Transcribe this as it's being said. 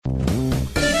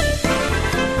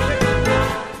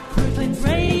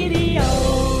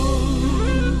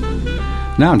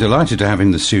Now, I'm delighted to have in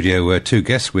the studio two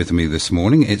guests with me this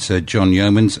morning. It's John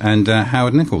Yeomans and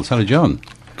Howard Nichols. Hello, John.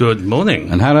 Good morning.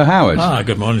 And hello, Howard.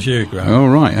 Good morning to you, Graham. All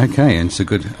right, okay, and it's a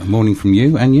good morning from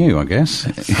you and you, I guess.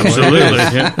 Absolutely,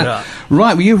 yeah.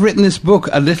 Right, well, you've written this book,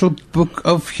 a little book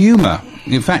of humour.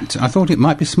 In fact, I thought it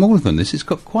might be smaller than this. It's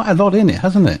got quite a lot in it,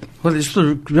 hasn't it? Well, it sort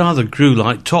of rather grew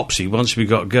like Topsy once we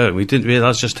got going. We didn't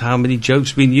realise just how many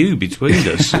jokes we knew between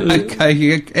us.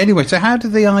 Okay, anyway, so how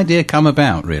did the idea come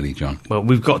about, really, John? Well,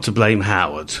 we've got to blame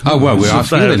Howard. Oh, well, we're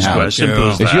asking you then, Howard. Simple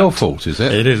as It's that. your fault, is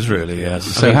it? It is really, yes.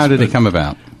 So how did it come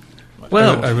about?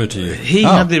 Well, over to you. He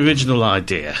had the original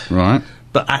idea. Right.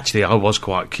 But actually, I was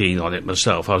quite keen on it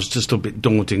myself. I was just a bit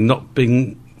daunting, not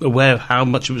being aware of how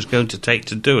much it was going to take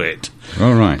to do it.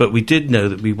 All right. But we did know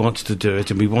that we wanted to do it,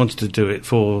 and we wanted to do it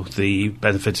for the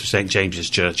benefit of St James's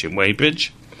Church in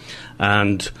Weybridge.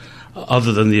 And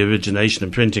other than the origination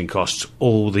and printing costs,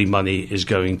 all the money is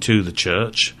going to the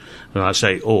church. When I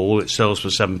say all, it sells for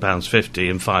 £7.50,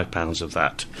 and £5 of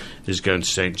that is going to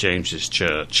St James's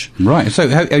Church. Right, so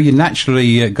have you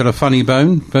naturally got a funny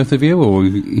bone, both of you, or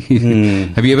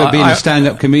have you ever been a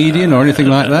stand-up comedian or anything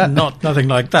like that? Nothing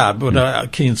like that, but a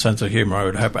keen sense of humour, I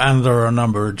would hope. And there are a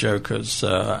number of jokers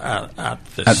at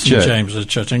this St James's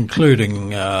Church, including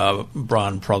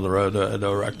Brian Prothero, the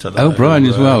director there. Oh, Brian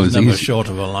as well. Is never short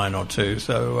of a line or two,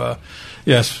 so...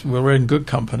 yes, we're in good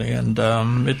company, and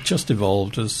it just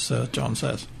evolved, as John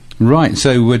says. Right,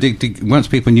 so once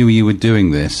people knew you were doing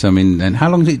this, I mean, and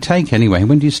how long did it take anyway?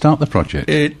 When did you start the project?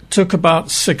 It took about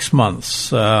 6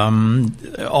 months, on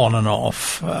and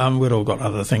off. We'd all got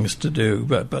other things to do,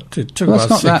 but it took about 6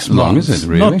 months. That's not that long, is it,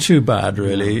 really? Not too bad,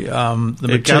 really.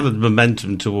 It gathered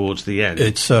momentum towards the end.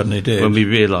 It certainly did. When we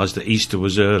realised that Easter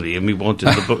was early and we wanted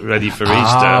the book ready for Easter.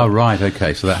 Ah, right,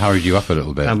 okay, so that hurried you up a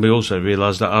little bit. And we also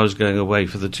realised that I was going away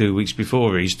for the 2 weeks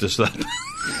before Easter, so that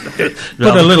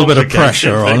put a little bit of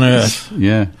pressure on it.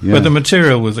 Yeah. But the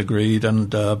material was agreed, and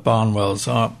Barnwell's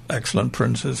are excellent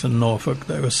printers in Norfolk.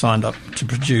 They were signed up to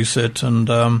produce it, and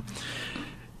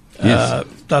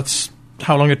that's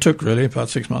how long it took, really, about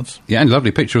 6 months. Yeah, and a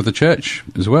lovely picture of the church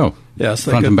as well. Yes,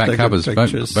 front and back covers,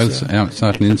 both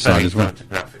outside and inside as well.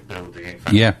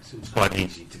 Yeah. It's quite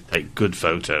easy to take good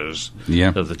photos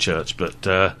of the church, but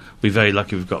we're very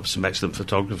lucky we've got some excellent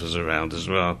photographers around as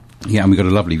well. Yeah, and we've got a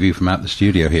lovely view from out the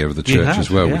studio here of the church as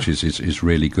well, which is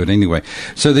really good anyway.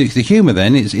 So the humour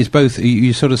then is both,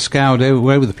 you sort of scoured all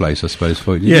over the place, I suppose,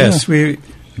 for you. Yes, we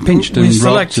pinched and we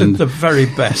selected the very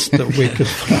best that we could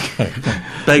find.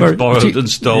 Begged, borrowed and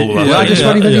stole. I just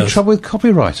wondered if you had any trouble with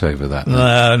copyright over that.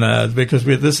 No, because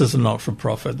this is a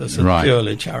not-for-profit. This is a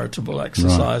purely charitable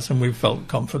exercise, and we felt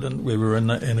confident we were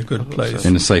in a good place.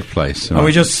 In a safe place. And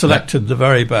we just selected the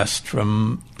very best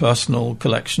from personal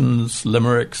collections,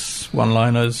 limericks,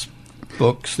 one-liners,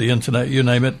 books, the internet, you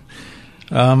name it.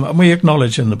 And we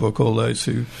acknowledge in the book all those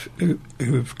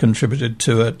who've contributed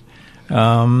to it.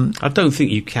 I don't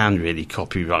think you can really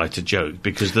copyright a joke,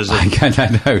 because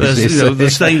the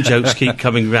same jokes keep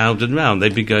coming round and round.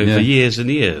 They've been going for years and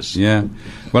years. Yeah.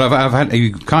 Well, I've had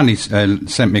you kindly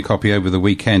sent me a copy over the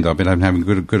weekend. I've been having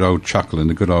a good old chuckle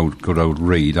and a good old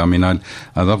read. I mean, I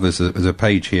love this. There's a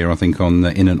page here, I think, on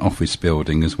in an office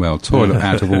building as well. Toilet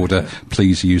out of order.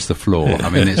 Please use the floor. I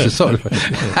mean, it's a sort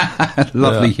of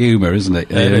lovely humour, isn't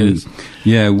it? It is.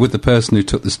 Yeah. With the person who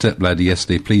took the stepladder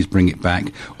yesterday, please bring it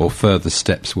back, or further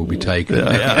steps will be taken.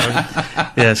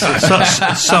 Yes,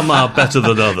 some are better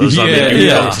than others.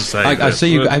 Got to say. I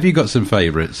see. Have you got some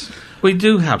favourites? We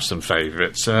do have some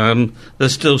favourites.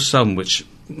 There's still some which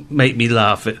make me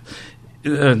laugh. It's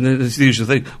the usual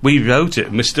thing. We wrote it,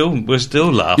 and we're still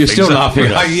laughing. You're still laughing.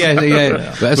 Oh,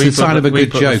 yeah. That's a sign of a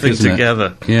good joke, isn't it?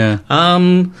 Together. Yeah.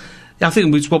 I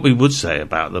think what we would say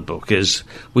about the book is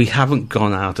we haven't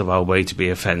gone out of our way to be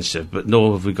offensive, but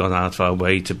nor have we gone out of our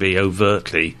way to be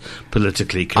overtly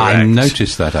correct. I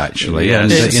noticed that, actually.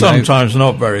 Yes. It's sometimes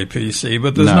not very PC,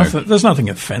 but there's nothing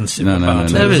offensive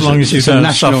about it. As long as you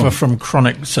don't suffer from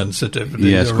chronic sensitivity.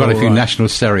 Yes, quite a few national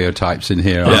stereotypes in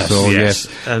here. Yes.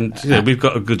 And we've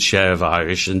got a good share of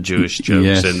Irish and Jewish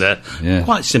jokes in there,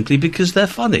 quite simply because they're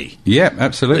funny. Yeah,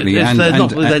 absolutely. They're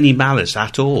not with any malice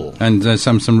at all. And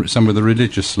some with a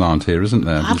religious slant here, isn't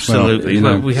there? Absolutely.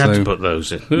 Well, we had to put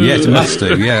those in. Yes, must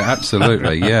do. Yeah,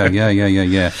 absolutely. Yeah.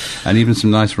 And even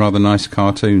some rather nice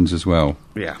cartoons as well.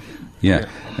 Yeah.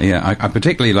 I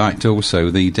particularly liked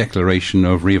also the Declaration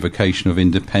of Revocation of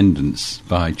Independence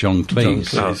by John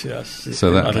Cleese. John Cleese, yes.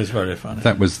 So that is very funny.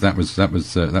 That was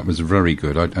very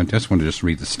good. I just want to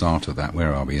read the start of that.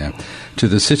 Where are we now? To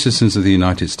the citizens of the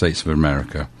United States of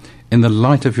America. In the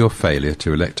light of your failure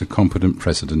to elect a competent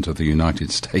President of the United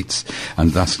States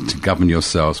and thus to govern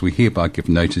yourselves, we hereby give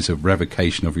notice of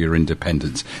revocation of your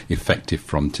independence effective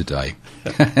from today.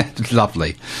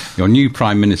 Lovely. Your new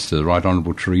Prime Minister, the Right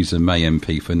Honourable Theresa May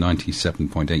MP, for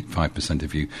 97.85%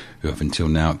 of you who have until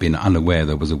now been unaware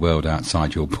there was a world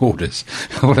outside your borders,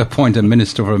 will appoint a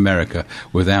Minister of America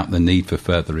without the need for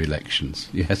further elections.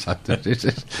 Yes,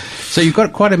 so you've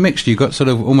got quite a mixture. You've got sort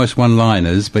of almost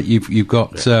one-liners, but you've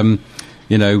got...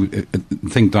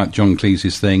 things like John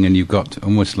Cleese's thing, and you've got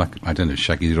almost like, I don't know,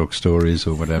 Shaggy Dog Stories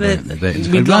or whatever. It's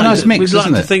a nice mix, we'd like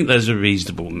isn't to it? think there's a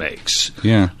reasonable mix.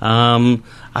 Yeah.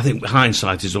 I think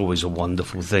hindsight is always a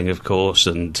wonderful thing, of course,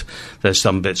 and there's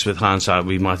some bits with hindsight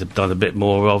we might have done a bit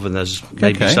more of, and there's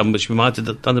maybe some which we might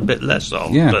have done a bit less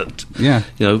of. Yeah. But, yeah.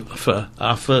 you know, for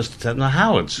our first attempt, now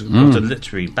Howard's got a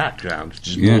literary background, which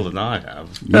is more than I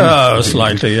have. Oh,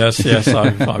 slightly, yes.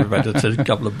 I've edited a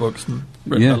couple of books and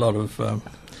written a lot of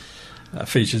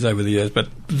features over the years, but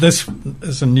this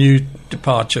is a new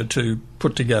departure to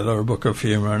put together a book of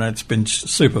humour, and it's been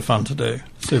super fun to do.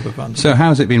 So how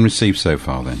has it been received so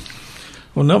far, then?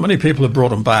 Well, not many people have brought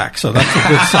them back, so that's a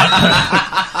good sign.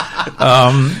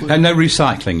 And no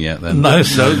recycling yet, then? No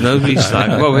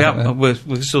recycling. Well,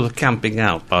 we're sort of camping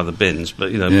out by the bins,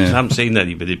 but, we haven't seen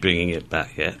anybody bringing it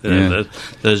back yet.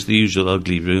 There's the usual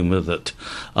ugly rumour that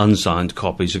unsigned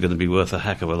copies are going to be worth a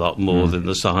heck of a lot more than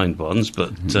the signed ones,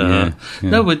 but no,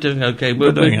 we're doing okay.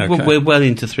 We're well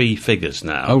into 3 figures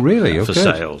now. Oh, really? For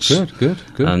sales. Good.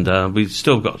 And we've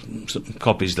still got some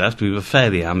copies left. We were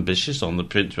fairly ambitious on the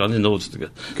print run in order to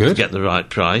get the right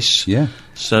price. Yeah.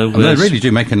 So they really do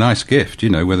make a nice gift,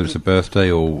 whether it's a birthday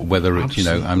or whether it's,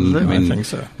 I think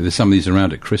so. There's some of these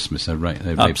around at Christmas, they'd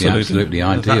be absolutely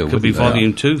ideal. That could be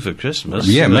volume 2 for Christmas.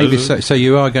 Yeah, maybe so. So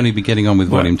you are going to be getting on with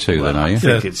volume 2 then, are you? I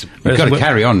think it's... We've got to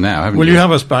carry on now, haven't you? Will you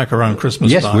have us back around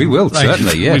Christmas time? Yes, we will,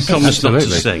 certainly, yes. We promise not to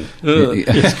sing. As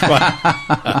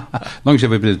long as you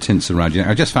have a bit of tinsel around you.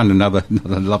 I just found another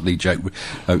lovely joke.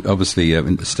 Obviously,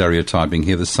 stereotyping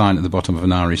here, the sign at the bottom of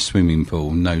an Irish swimming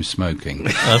pool, no smoking.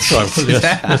 That's right.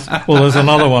 Yes. Well, there's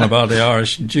another one about the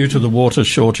Irish. Due to the water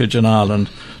shortage in Ireland,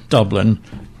 Dublin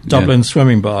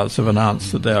swimming bars have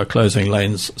announced that they are closing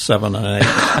lanes 7 and 8.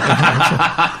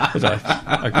 Which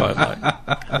I quite like.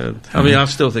 I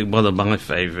still think one of my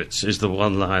favourites is the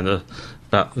one-liner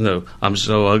about, I'm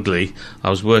so ugly. I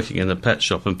was working in a pet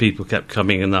shop and people kept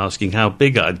coming and asking how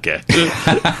big I'd get.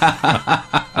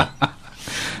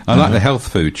 I like the health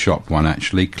food shop one,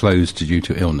 actually, closed due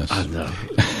to illness. I know.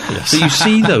 So you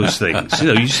see those things.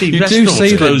 You see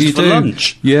restaurants closed for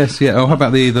lunch. Yes, yeah. Oh, how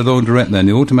about the laundrette then?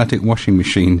 The automatic washing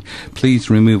machine. Please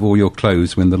remove all your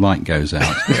clothes when the light goes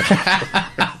out.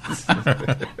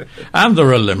 And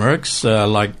there are limericks,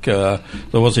 like there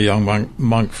was a young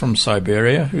monk from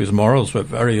Siberia whose morals were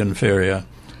very inferior.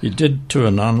 He did to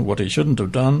a nun what he shouldn't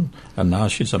have done, and now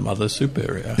she's a mother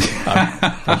superior.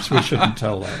 Perhaps we shouldn't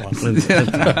tell that one.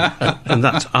 And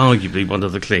that's arguably one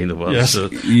of the cleaner ones. Yes.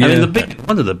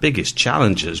 One of the biggest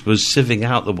challenges was sieving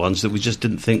out the ones that we just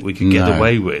didn't think we could get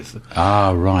away with. Ah,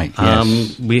 right,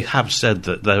 yes. We have said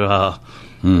that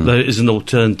there is an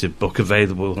alternative book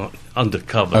available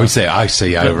undercover. I see.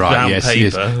 Oh, right, yes, paper,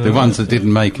 yes. The ones that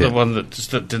didn't make it. The one that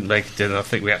just didn't make it in. I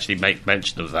think we actually make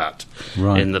mention of that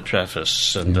in the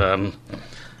preface. And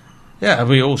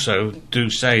we also do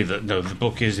say that the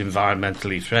book is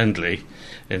environmentally friendly,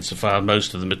 insofar as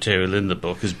most of the material in the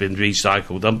book has been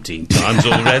recycled umpteen times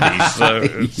already.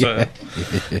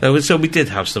 So we did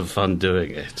have some fun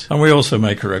doing it. And we also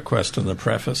make a request in the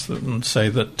preface and say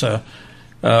that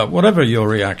whatever your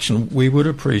reaction, we would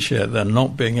appreciate there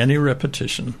not being any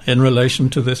repetition in relation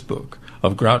to this book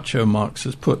of Groucho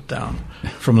Marx's put down.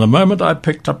 From the moment I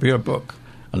picked up your book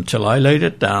until I laid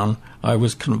it down, I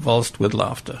was convulsed with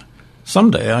laughter.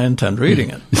 Someday I intend reading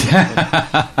it.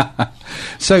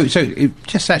 So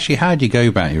just actually, how do you go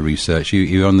about your research?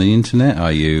 You on the internet?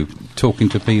 Are you talking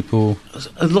to people?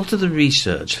 A lot of the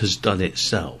research has done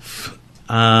itself.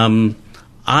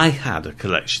 I had a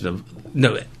collection of...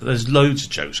 there's loads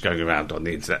of jokes going around on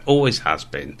the internet. Always has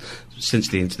been, since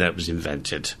the internet was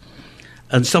invented.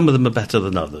 And some of them are better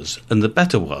than others. And the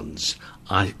better ones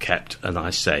I kept and I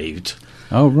saved.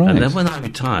 Oh, right. And then when I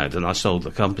retired and I sold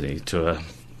the company to a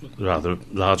rather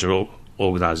larger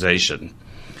organisation,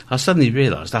 I suddenly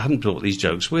realised I hadn't brought these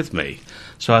jokes with me.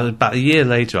 So about a year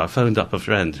later, I phoned up a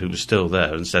friend who was still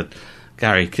there and said,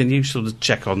 Gary, can you sort of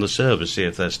check on the server, see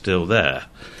if they're still there?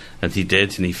 And he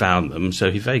did, and he found them.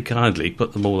 So he very kindly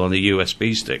put them all on a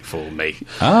USB stick for me.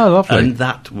 Ah, lovely. And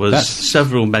that was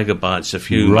several megabytes of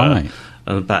humour. Right.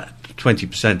 And about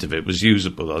 20% of it was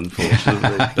usable,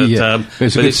 unfortunately. But, it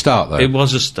was a good start, though. It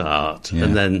was a start,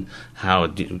 and then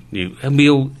Howard knew. And we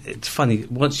all. It's funny,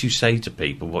 once you say to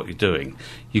people what you're doing,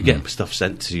 you get stuff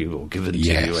sent to you or given to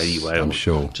you anyway, I'm or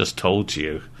sure. just told to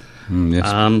you.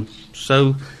 Yes.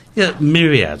 So,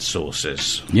 myriad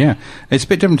sources. Yeah, it's a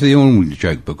bit different to the ordinary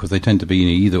joke book because they tend to be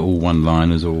either all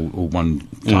one-liners or one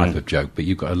type of joke, but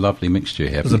you've got a lovely mixture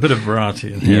here. There's a bit of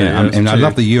variety in here. And I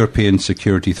love the European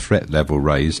security threat level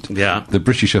raised. Yeah. The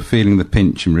British are feeling the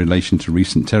pinch in relation to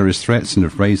recent terrorist threats and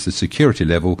have raised the security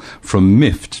level from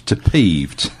miffed to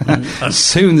peeved.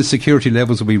 Soon the security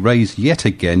levels will be raised yet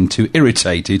again to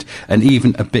irritated and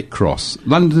even a bit cross.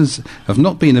 Londoners have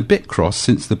not been a bit cross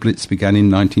since the Blitz began in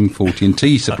 1940 and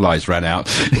tea supplies ran out.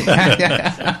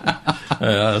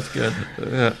 That's good.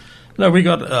 Yeah. No, we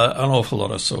got an awful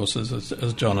lot of sources,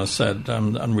 as John has said,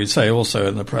 and we say also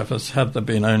in the preface, had there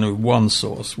been only one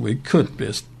source, we could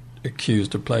be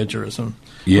accused of plagiarism.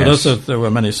 Yes. But as if there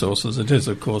were many sources, it is,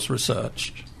 of course,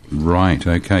 researched. Right,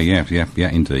 okay,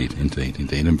 indeed,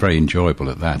 and very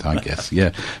enjoyable at that, I guess,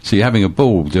 yeah. So you're having a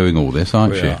ball doing all this,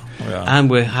 aren't you? We are.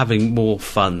 And we're having more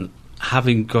fun,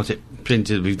 having got it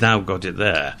printed, we've now got it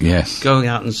there. Yes. Going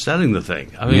out and selling the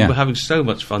thing. I mean, we're having so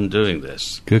much fun doing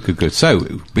this. Good. So,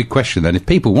 big question then, if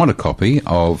people want a copy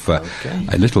of a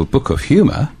little book of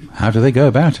humour, how do they go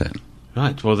about it?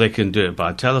 Right, well, they can do it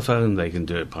by telephone, they can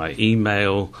do it by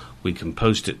email, we can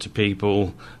post it to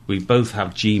people. We both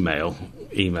have Gmail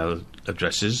email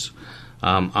addresses.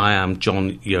 I am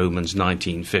John Yeomans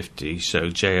 1950,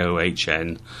 so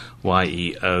JOHNYEOMANS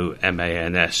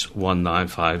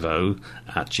 1950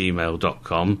 at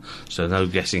gmail.com, so no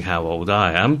guessing how old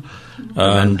I am.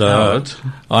 And Howard.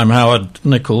 I'm Howard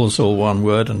Nichols, all one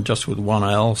word and just with one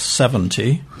L,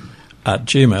 70 at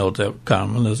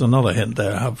gmail.com, and there's another hint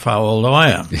there of how old I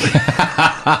am.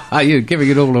 You're giving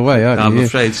it all away, aren't you? I'm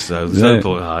afraid so. There's no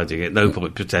point hiding it, no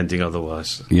point pretending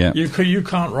otherwise. Yeah. You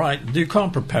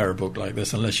can't prepare a book like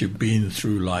this unless you've been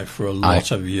through life for a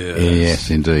lot of years. Yes,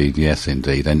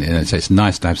 indeed. And it's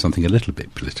nice to have something a little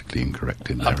bit politically incorrect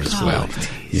in there as well.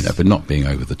 But not being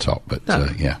over the top. But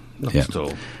not at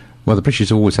all. Well, the British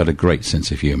have always had a great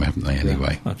sense of humour, haven't they,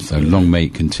 anyway? Yeah, so long may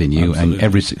it continue, absolutely. And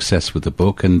every success with the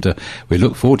book, and we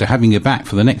look forward to having you back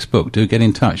for the next book. Do get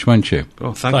in touch, won't you?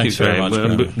 Well, thanks you very much.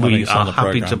 We are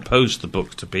happy to post the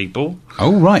book to people.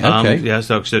 Oh, right, okay.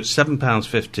 So it's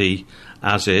 £7.50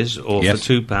 as is, or for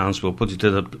 £2 we'll put it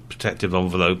in a protective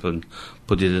envelope and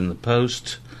put it in the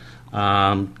post.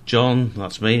 John,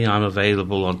 that's me, I'm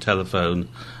available on telephone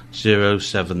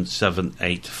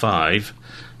 07785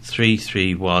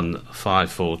 331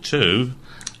 542.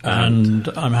 And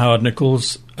I'm Howard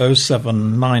Nichols,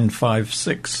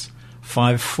 07956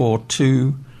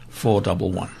 542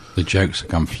 411. The jokes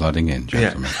come flooding in,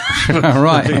 gentlemen. Yeah.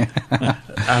 Right.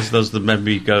 As does the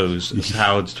memory goes, as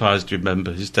Howard tries to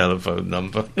remember his telephone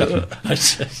number. I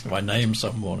said my name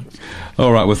some mornings.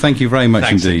 All right, well, thank you very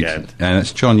much indeed. Again. And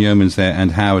it's John Yeomans there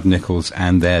and Howard Nichols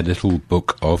and their little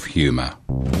book of humour.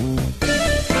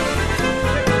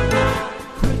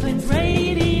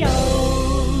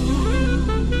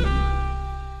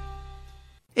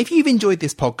 If you've enjoyed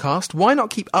this podcast, why not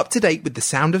keep up to date with the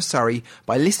sound of Surrey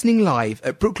by listening live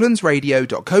at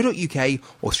brooklandsradio.co.uk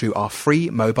or through our free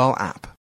mobile app.